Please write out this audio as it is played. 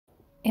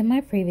In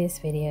my previous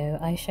video,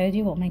 I showed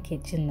you what my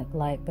kitchen looked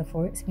like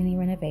before its mini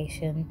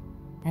renovation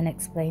and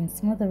explained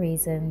some of the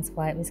reasons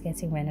why it was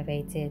getting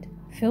renovated.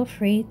 Feel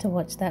free to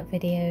watch that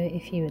video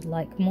if you would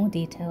like more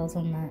details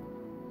on that.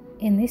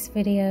 In this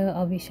video,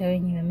 I'll be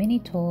showing you a mini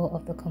tour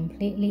of the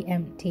completely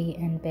empty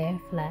and bare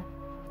flat.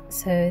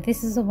 So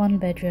this is a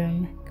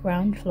 1-bedroom,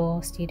 ground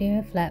floor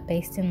studio flat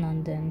based in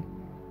London,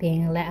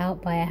 being let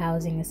out by a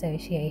housing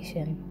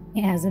association.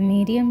 It has a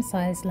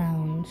medium-sized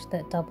lounge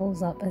that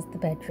doubles up as the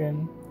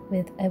bedroom,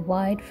 with a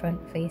wide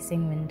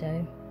front-facing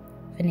window,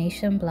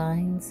 Venetian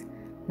blinds,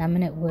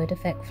 laminate wood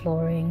effect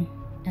flooring,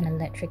 and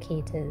electric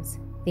heaters.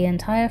 The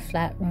entire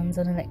flat runs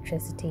on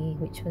electricity,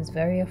 which was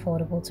very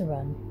affordable to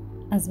run.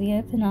 As we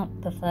open up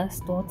the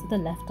first door to the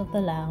left of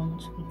the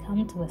lounge, we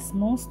come to a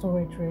small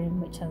storage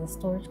room which has a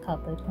storage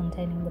cupboard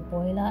containing the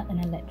boiler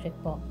and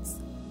electric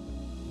box.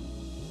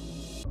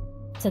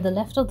 To the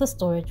left of the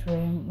storage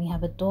room, we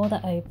have a door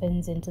that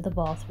opens into the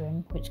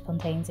bathroom, which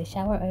contains a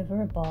shower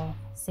over a bath,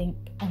 sink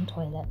and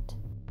toilet.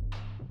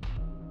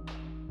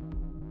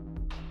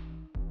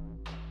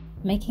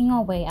 Making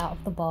our way out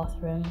of the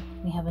bathroom,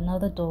 we have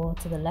another door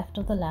to the left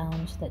of the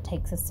lounge that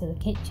takes us to the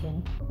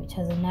kitchen, which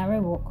has a narrow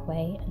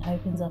walkway and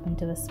opens up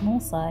into a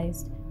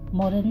small-sized,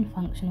 modern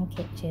functional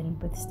kitchen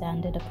with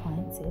standard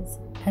appliances.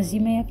 As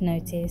you may have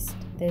noticed,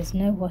 there's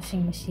no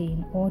washing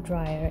machine or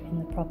dryer in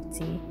the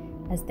property,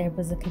 as there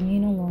was a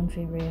communal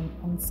laundry room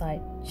on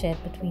site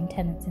shared between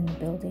tenants in the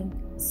building.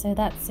 So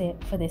that's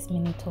it for this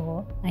mini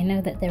tour. I know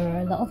that there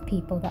are a lot of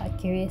people that are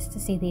curious to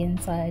see the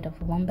inside of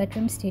a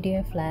 1-bedroom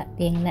studio flat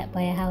being let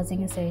by a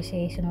housing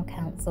association or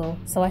council,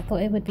 so I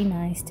thought it would be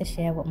nice to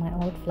share what my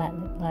old flat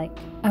looked like.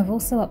 I've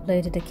also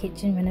uploaded a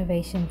kitchen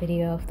renovation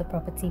video of the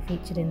property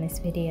featured in this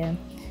video,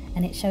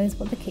 and it shows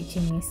what the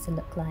kitchen used to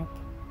look like.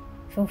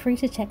 Feel free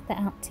to check that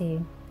out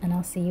too, and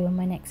I'll see you in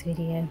my next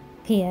video.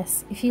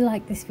 P.S. If you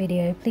like this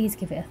video, please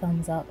give it a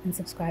thumbs up and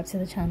subscribe to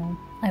the channel.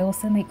 I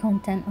also make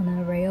content on an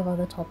array of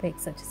other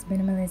topics such as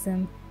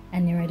minimalism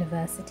and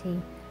neurodiversity,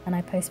 and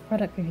I post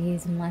product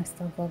reviews and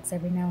lifestyle vlogs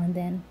every now and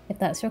then. If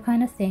that's your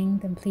kind of thing,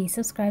 then please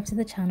subscribe to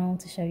the channel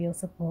to show your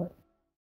support.